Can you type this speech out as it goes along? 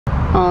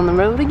On the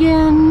road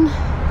again.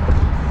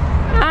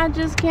 I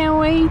just can't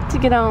wait to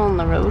get on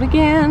the road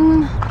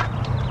again.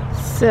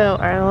 So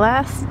our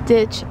last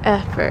ditch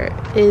effort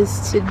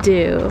is to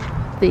do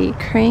the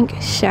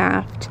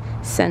crankshaft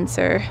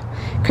sensor,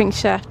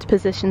 crankshaft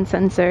position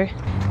sensor.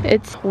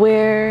 It's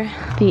where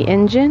the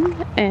engine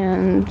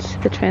and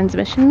the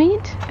transmission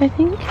meet, I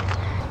think.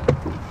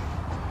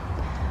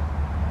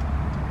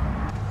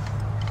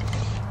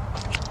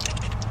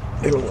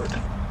 It'll work.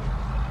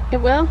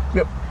 It will?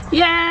 Yep.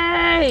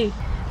 Yay!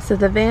 So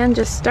the van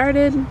just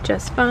started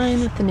just fine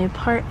with the new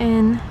part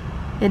in.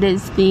 It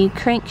is the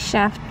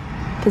crankshaft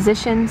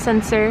position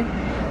sensor.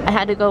 I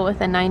had to go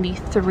with a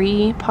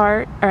 93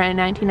 part, or a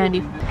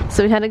 1990.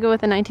 So we had to go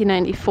with a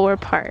 1994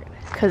 part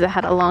because it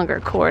had a longer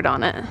cord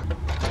on it.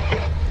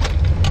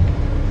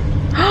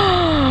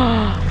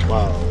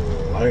 Wow,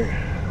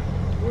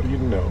 what do you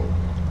know?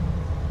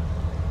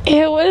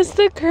 It was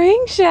the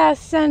crankshaft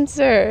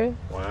sensor.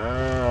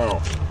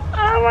 Wow.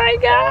 Oh my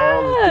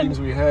god! All the things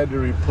we had to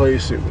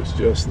replace, it was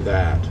just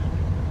that.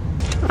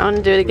 I want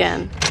to do it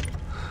again.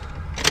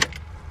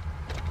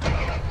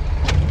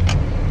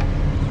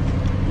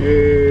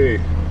 Yay.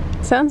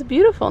 Sounds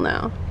beautiful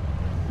now.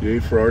 Yay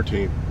for our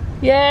team.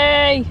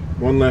 Yay!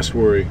 One less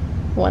worry.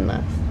 One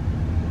less.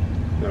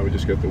 Now we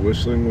just got the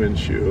whistling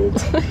windshield,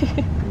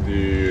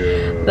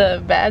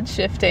 the bad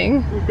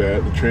shifting,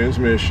 the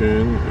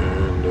transmission,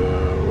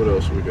 and what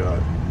else we got?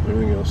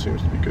 Everything else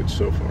seems to be good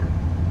so far.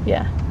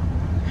 Yeah.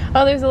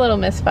 Oh, there's a little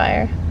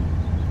misfire.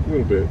 A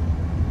little bit.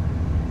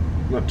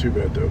 Not too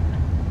bad though.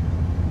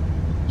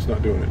 It's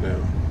not doing it now.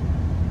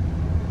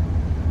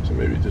 So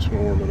maybe just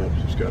warming up.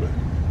 Just gotta.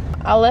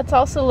 Let's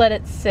also let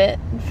it sit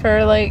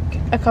for like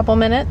a couple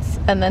minutes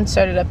and then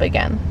start it up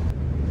again.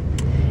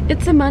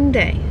 It's a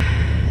Monday.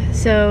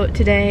 So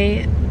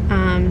today,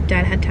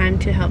 Dad had time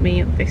to help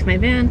me fix my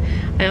van.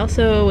 I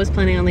also was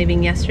planning on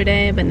leaving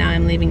yesterday, but now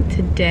I'm leaving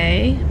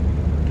today,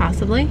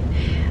 possibly.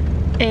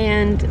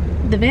 And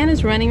the van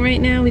is running right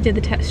now. We did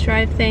the test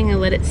drive thing. I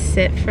let it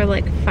sit for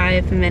like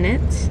 5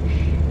 minutes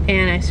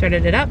and I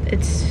started it up.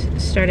 It's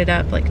started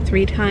up like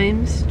 3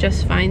 times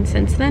just fine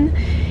since then.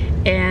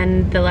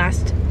 And the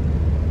last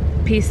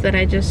piece that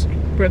I just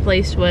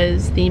replaced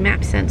was the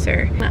map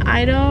sensor.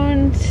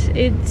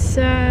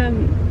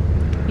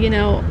 You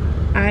know,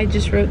 I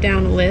just wrote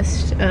down a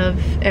list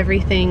of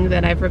everything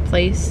that I've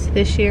replaced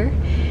this year.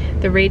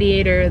 The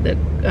radiator,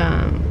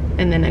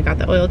 and then I got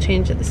the oil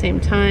change at the same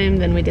time.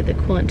 Then we did the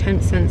coolant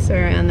temp sensor,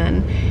 and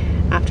then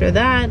after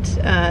that,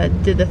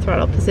 did the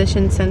throttle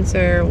position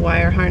sensor,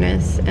 wire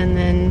harness, and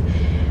then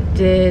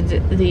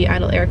did the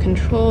idle air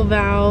control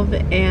valve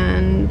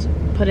and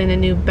put in a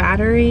new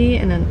battery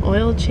and an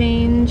oil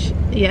change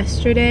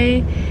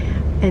yesterday.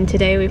 And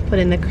today we've put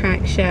in the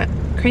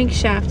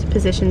crankshaft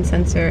position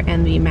sensor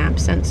and the map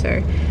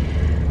sensor.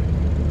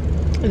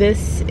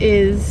 This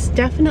is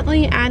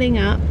definitely adding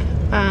up.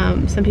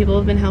 Some people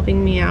have been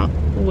helping me out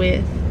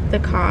with the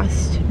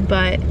cost,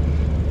 but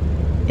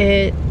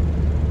it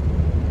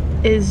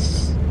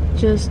is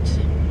just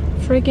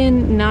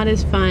friggin' not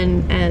as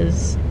fun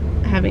as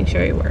having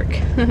Sherry work.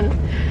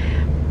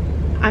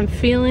 I'm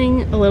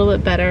feeling a little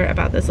bit better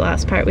about this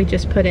last part we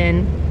just put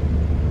in.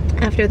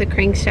 After the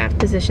crankshaft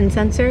position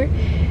sensor,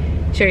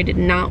 Sherry did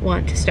not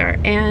want to start,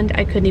 and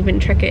I couldn't even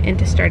trick it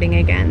into starting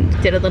again.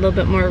 Did a little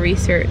bit more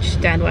research.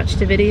 Dad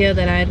watched a video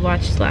that I had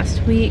watched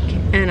last week,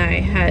 and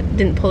I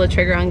didn't pull the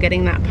trigger on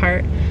getting that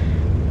part,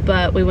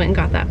 but we went and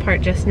got that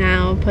part just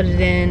now, put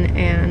it in,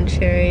 and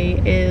Sherry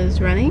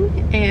is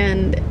running,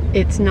 and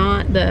it's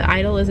not, the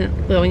idle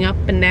isn't going up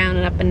and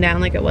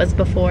down like it was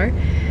before.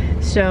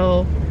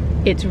 So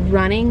it's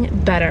running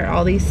better.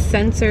 All these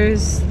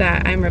sensors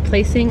that I'm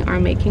replacing are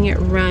making it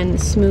run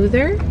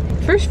smoother.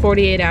 First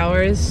 48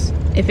 hours,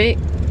 if it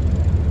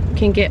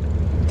can get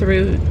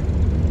through,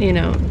 you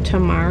know,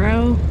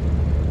 tomorrow,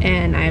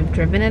 and I've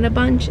driven it a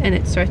bunch and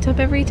it starts up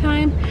every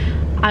time,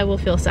 I will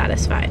feel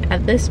satisfied.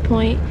 At this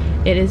point,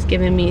 it has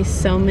given me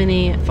so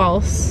many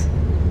false,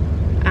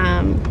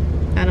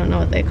 I don't know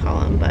what they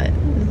call them, but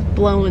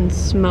blowing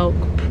smoke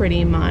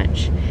pretty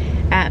much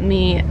at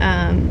me,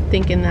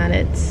 thinking that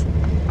it's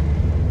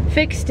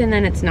fixed, and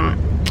then it's not.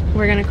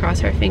 We're gonna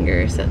cross our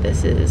fingers that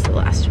this is the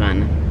last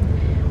one.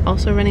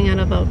 Also running out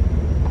of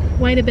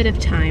quite a bit of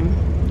time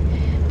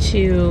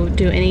to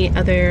do any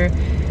other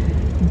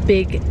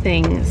big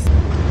things.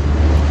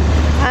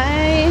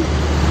 I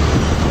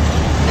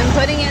am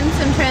putting in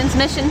some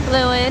transmission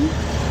fluid.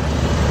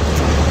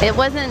 It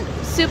wasn't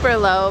super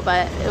low,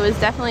 but it was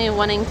definitely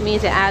wanting me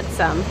to add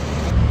some.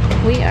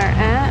 We are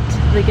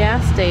at the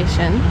gas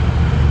station,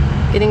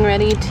 getting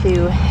ready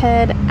to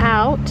head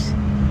out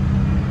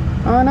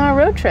on our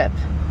road trip.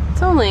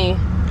 It's only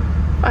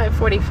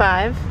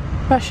 5:45,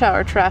 rush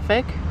hour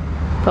traffic,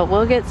 but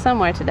we'll get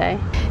somewhere today.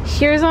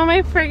 Here's all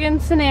my friggin'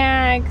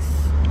 snacks.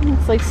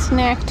 It's like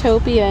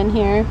Snacktopia in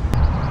here.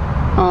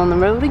 On the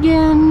road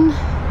again.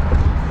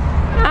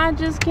 I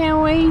just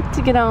can't wait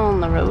to get on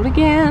the road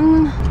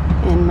again.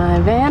 In my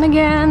van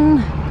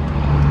again.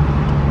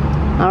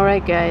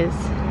 Alright guys,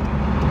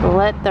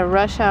 let the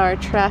rush hour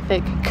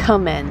traffic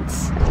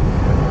commence.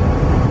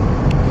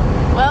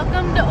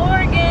 Welcome to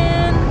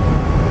Oregon!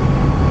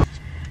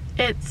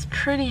 It's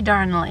pretty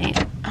darn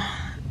late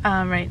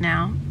right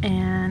now,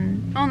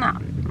 and well,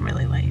 not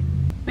really late.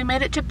 We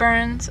made it to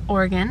Burns,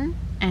 Oregon,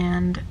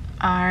 and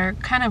our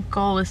kind of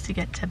goal was to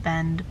get to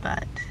Bend,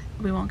 but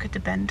we won't get to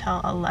Bend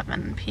till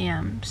 11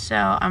 p.m.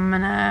 So I'm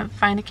gonna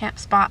find a camp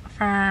spot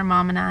for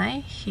Mom and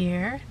I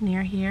here,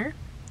 near here,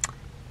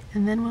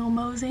 and then we'll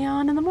mosey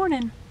on in the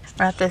morning.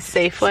 We're at this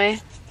Safeway,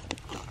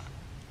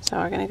 so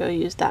we're gonna go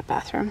use that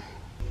bathroom.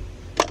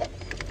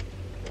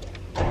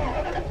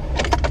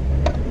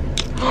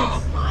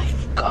 Oh my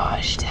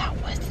gosh, that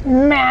was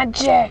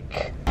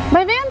magic!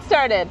 My van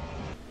started!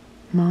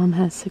 Mom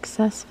has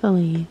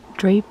successfully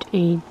draped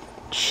a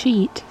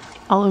sheet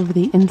all over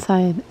the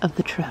inside of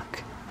the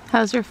truck.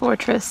 How's your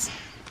fortress?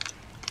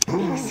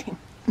 Amazing.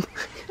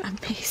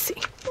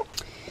 Amazing.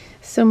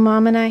 So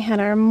Mom and I had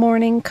our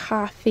morning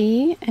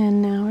coffee,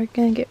 and now we're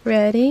gonna get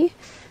ready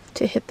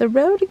to hit the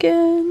road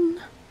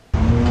again.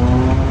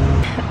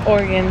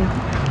 Oregon,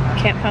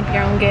 can't pump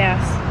your own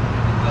gas.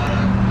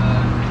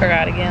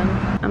 Forgot again.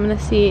 I'm gonna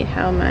see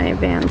how my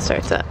van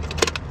starts up.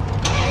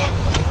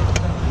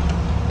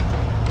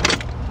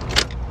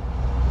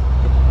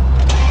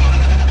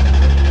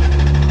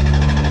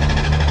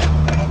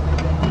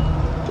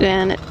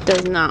 And it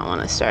does not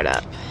want to start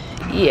up.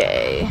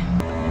 Yay.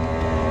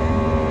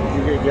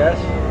 You get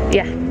gas?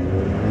 Yeah.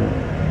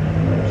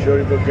 Sure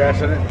you put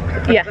gas in it?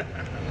 Yeah.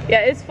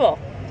 Yeah, it's full.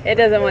 It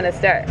doesn't want to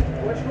start.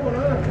 What's going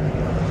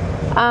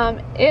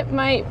on? It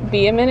might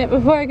be a minute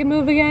before I can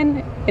move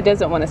again. It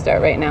doesn't want to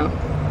start right now.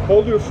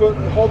 Hold your foot,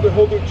 hold the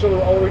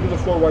accelerator all the way to the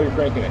floor while you're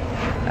cranking it.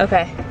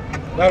 Okay.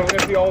 That'll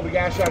empty all the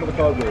gas out of the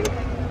carburetor,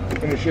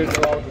 and it should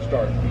allow it to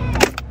start.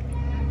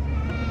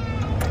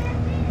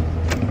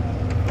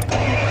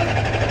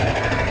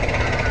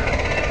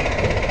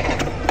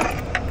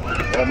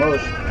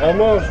 Almost.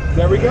 Almost.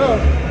 There we go.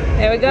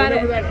 There we got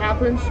Whenever it. that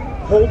happens,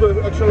 hold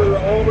the accelerator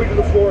all the way to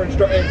the floor and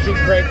start and keep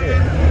cranking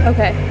it.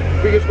 Okay.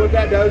 Because what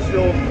that does,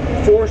 it'll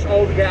force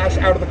all the gas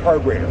out of the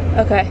carburetor.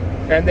 Okay.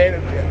 And then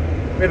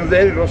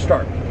it'll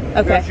start.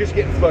 Okay. It's just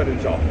getting flooded,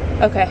 is all.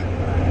 Okay.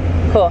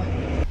 Cool.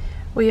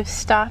 We have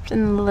stopped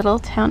in the little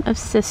town of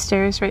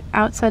Sisters right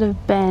outside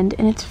of Bend,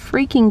 and it's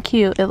freaking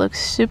cute. It looks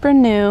super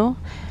new.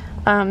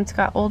 It's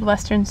got old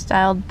Western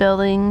styled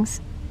buildings,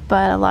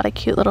 but a lot of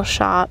cute little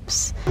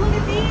shops. Look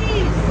at these!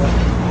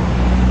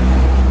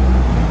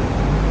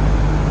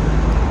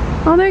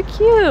 Oh, they're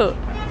cute!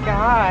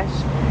 Gosh.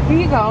 Here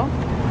you go.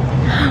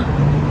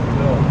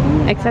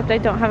 Except I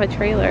don't have a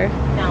trailer.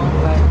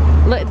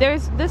 No. Look,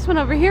 there's this one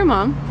over here,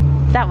 Mom.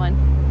 That one.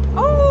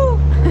 Oh,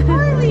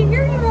 Karli,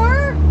 here you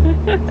are.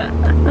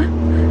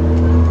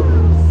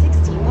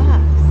 60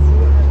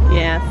 bucks.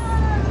 Yes,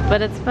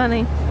 but it's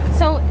funny.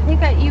 So they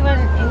got you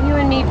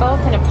and me both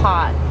in a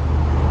pot.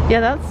 Yeah,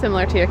 that's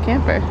similar to your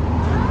camper.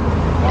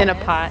 In a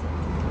pot.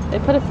 They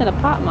put us in a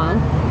pot, Mom.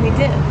 We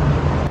did.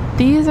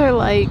 These are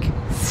like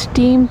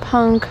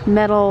steampunk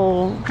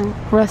metal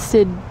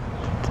rusted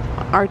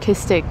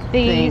artistic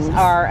These things.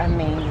 are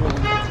amazing.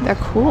 They're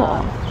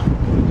cool.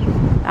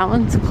 That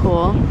one's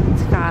cool.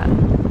 It's got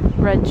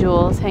red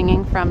jewels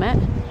hanging from it.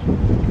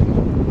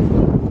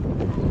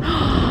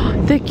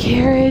 The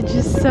carriage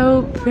is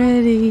so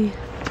pretty.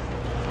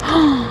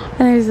 And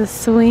there's a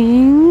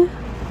swing.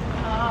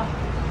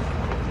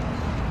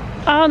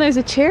 Oh, there's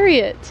a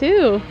chariot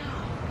too.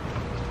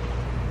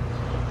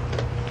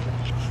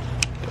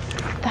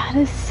 That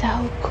is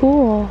so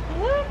cool.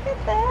 Look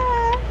at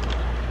that.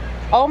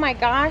 Oh my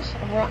gosh,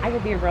 I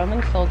could be a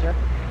Roman soldier.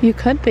 You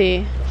could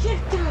be.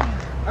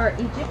 Or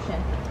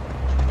Egyptian.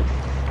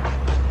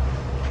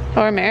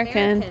 Or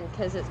American.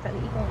 Because it's got the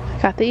eagle on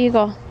it. Got the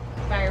eagle.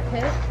 Fire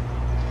pit.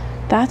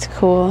 That's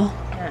cool.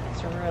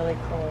 That's really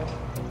cool.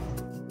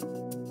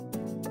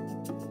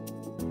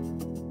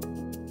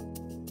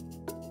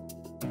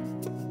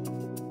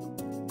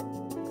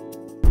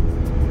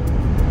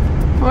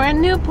 We're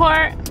in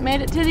Newport.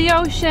 Made it to the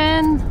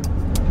ocean.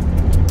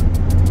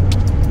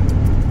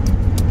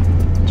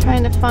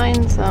 Trying to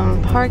find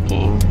some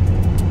parking.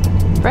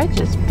 Bridge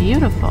is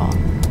beautiful.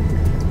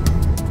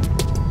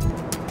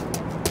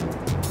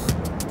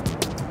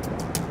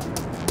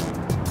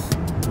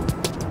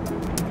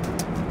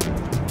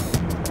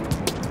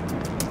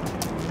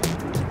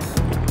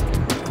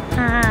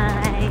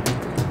 Hi.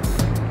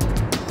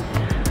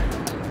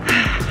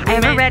 I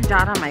have a red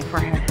dot on my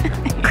forehead.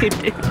 You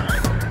do.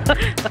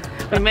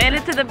 We made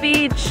it to the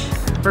beach.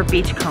 We're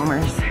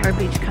beachcombers. We're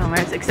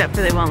beachcombers, except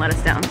for they won't let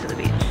us down to the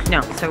beach.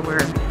 No, so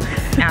we're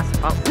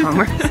asphalt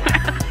combers.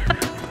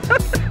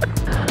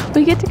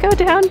 We get to go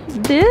down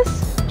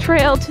this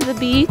trail to the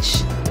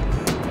beach.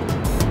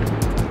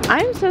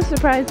 I'm so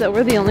surprised that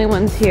we're the only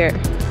ones here.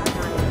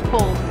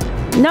 Cold.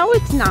 No,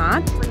 it's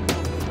not.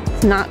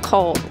 It's not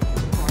cold.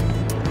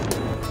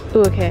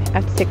 Ooh, okay, I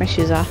have to take my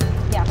shoes off.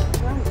 Yeah,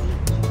 we're on the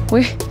beach.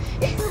 We're,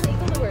 It's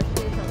illegal to wear shoes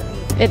on the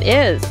beach. it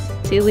is.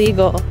 It's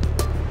illegal.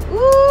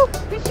 Ooh,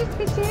 squishy,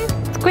 squishy.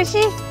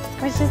 Squishy,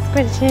 squishy,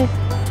 squishy.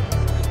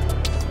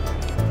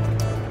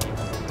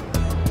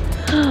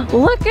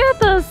 Look at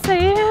the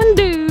sand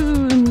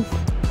dunes.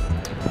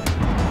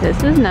 This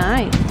is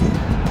nice.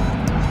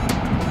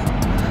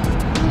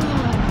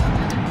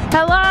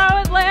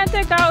 Hello,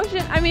 Atlantic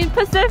Ocean. I mean,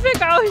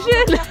 Pacific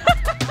Ocean.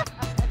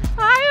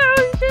 Hi,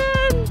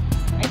 Ocean.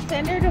 I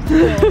send her to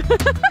school.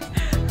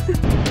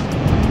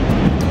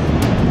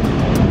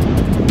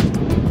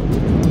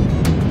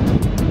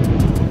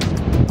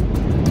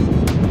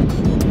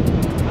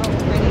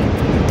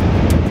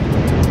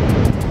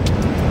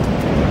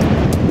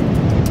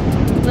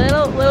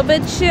 Little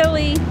bit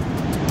chilly.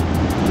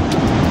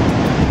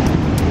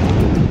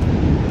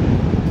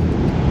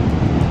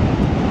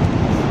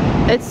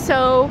 It's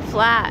so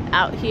flat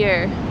out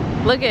here.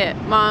 Look at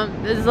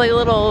Mom, this is like a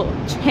little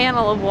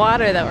channel of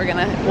water that we're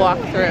gonna walk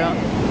through.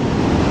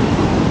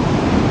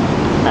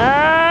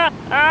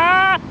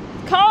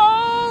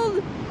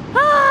 Cold!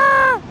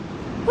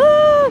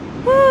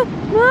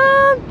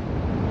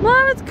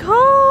 Mom, it's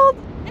cold!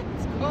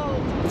 It's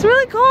cold. It's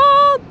really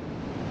cold!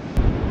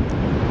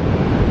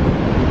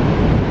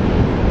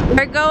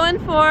 We're going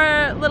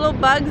for little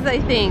bugs, I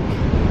think.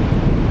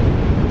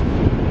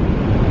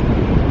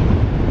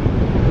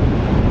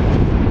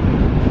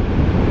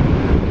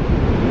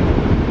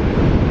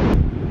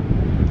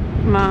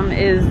 Mom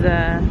is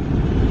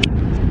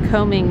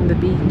combing the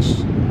beach.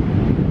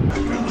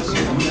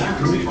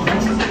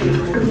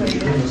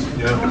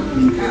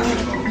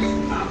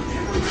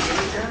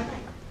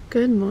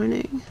 Good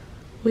morning.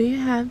 We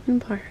have been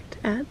parked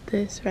at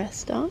this rest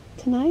stop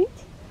tonight.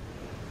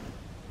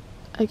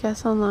 I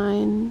guess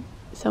online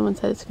someone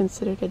said it's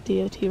considered a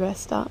DOT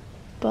rest stop,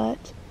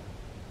 but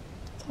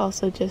it's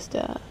also just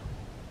a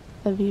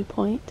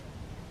viewpoint.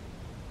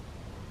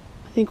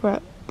 I think we're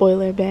at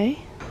Boiler Bay.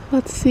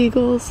 Lots of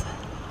seagulls.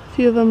 A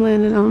few of them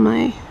landed on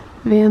my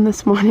van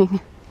this morning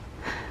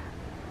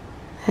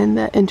and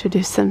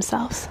introduced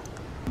themselves.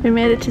 We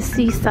made it to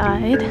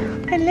Seaside.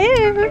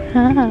 Hello.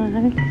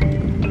 Hi.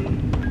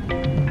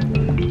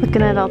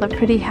 Looking at all the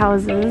pretty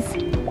houses.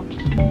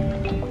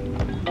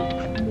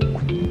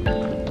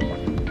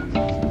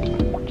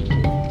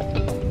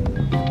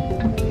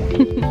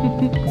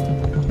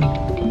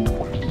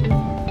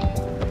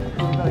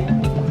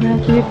 We're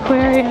at the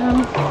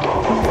aquarium.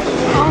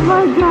 Oh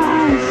my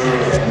gosh!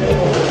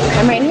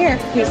 I'm right here.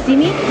 Can you see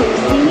me? Can you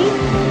see me?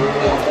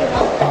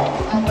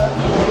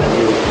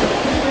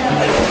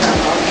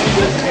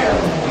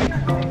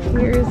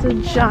 Here's a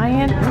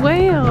giant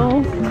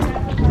whale.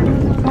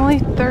 Only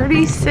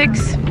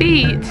 36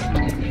 feet.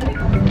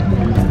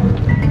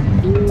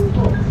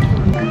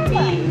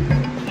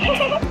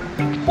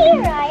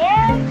 Here I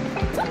am.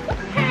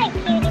 Hi,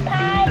 cutie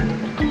pie.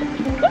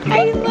 I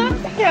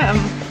love him.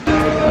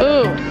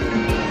 Ooh,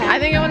 I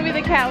think I want to be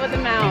the cat with the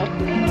mouth.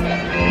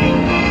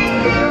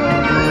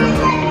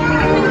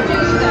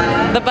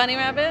 The bunny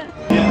rabbit?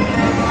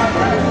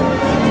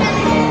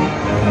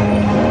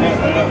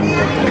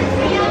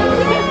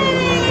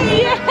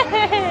 Yay!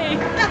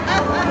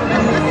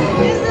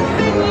 This has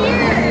been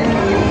years.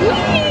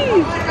 Whee! Oh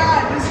my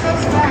God, this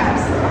goes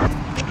fast.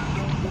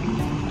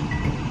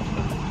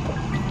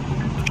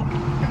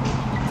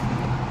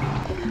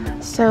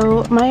 So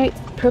my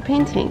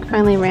propane tank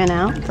finally ran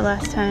out the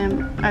last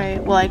time I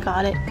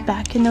got it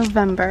back in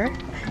November.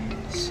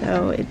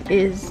 So it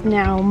is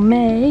now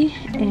May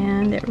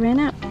and it ran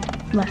out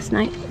last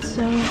night.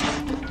 So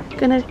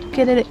gonna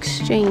get it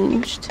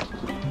exchanged.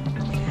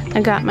 I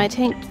got my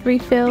tank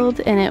refilled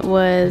and it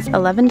was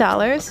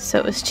 $11, so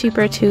it was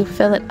cheaper to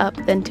fill it up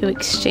than to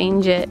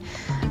exchange it.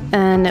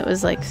 And it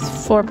was like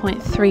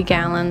 4.3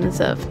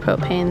 gallons of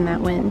propane that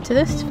went into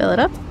this to fill it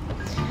up.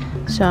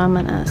 So I'm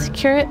gonna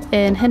secure it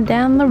and head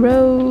down the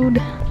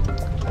road.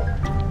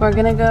 We're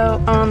gonna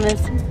go on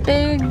this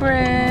big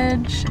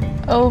bridge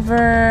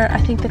over,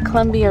 I think, the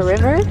Columbia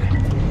River.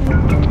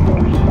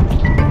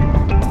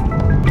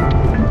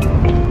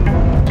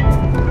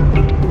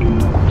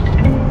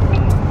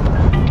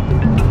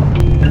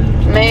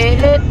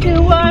 Made it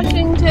to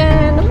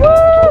Washington.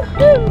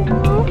 Woohoo!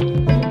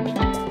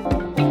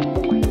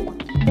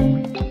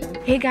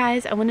 Hey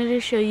guys, I wanted to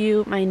show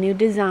you my new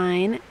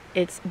design.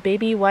 It's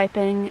baby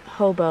wiping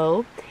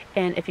hobo,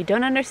 and if you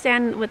don't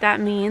understand what that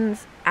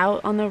means,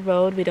 out on the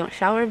road we don't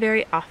shower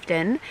very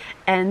often,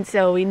 and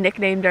so we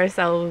nicknamed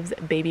ourselves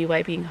baby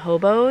wiping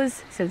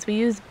hobos since we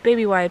use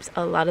baby wipes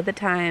a lot of the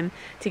time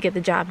to get the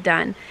job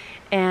done.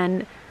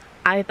 And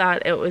I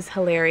thought it was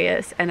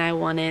hilarious and I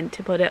wanted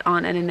to put it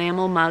on an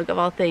enamel mug of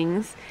all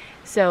things.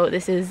 So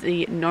this is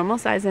the normal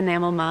size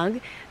enamel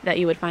mug that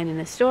you would find in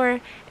the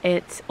store.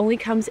 It only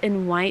comes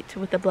in white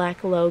with the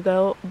black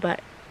logo,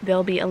 but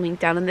there'll be a link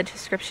down in the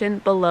description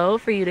below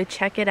for you to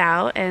check it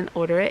out and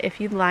order it if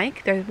you'd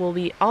like. There will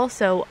be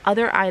also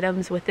other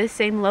items with this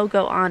same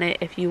logo on it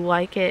if you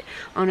like it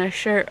on a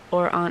shirt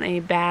or on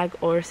a bag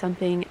or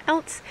something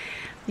else.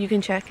 You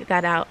can check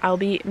that out. I'll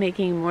be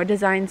making more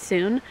designs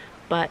soon,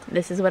 but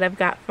this is what I've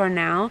got for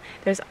now.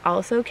 There's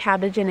also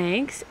cabbage and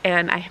eggs,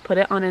 and I put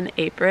it on an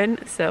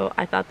apron, so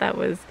I thought that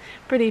was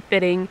pretty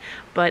fitting.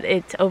 But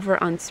it's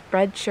over on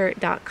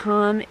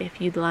Spreadshirt.com if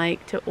you'd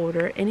like to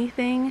order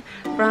anything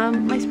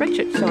from my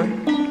Spreadshirt store.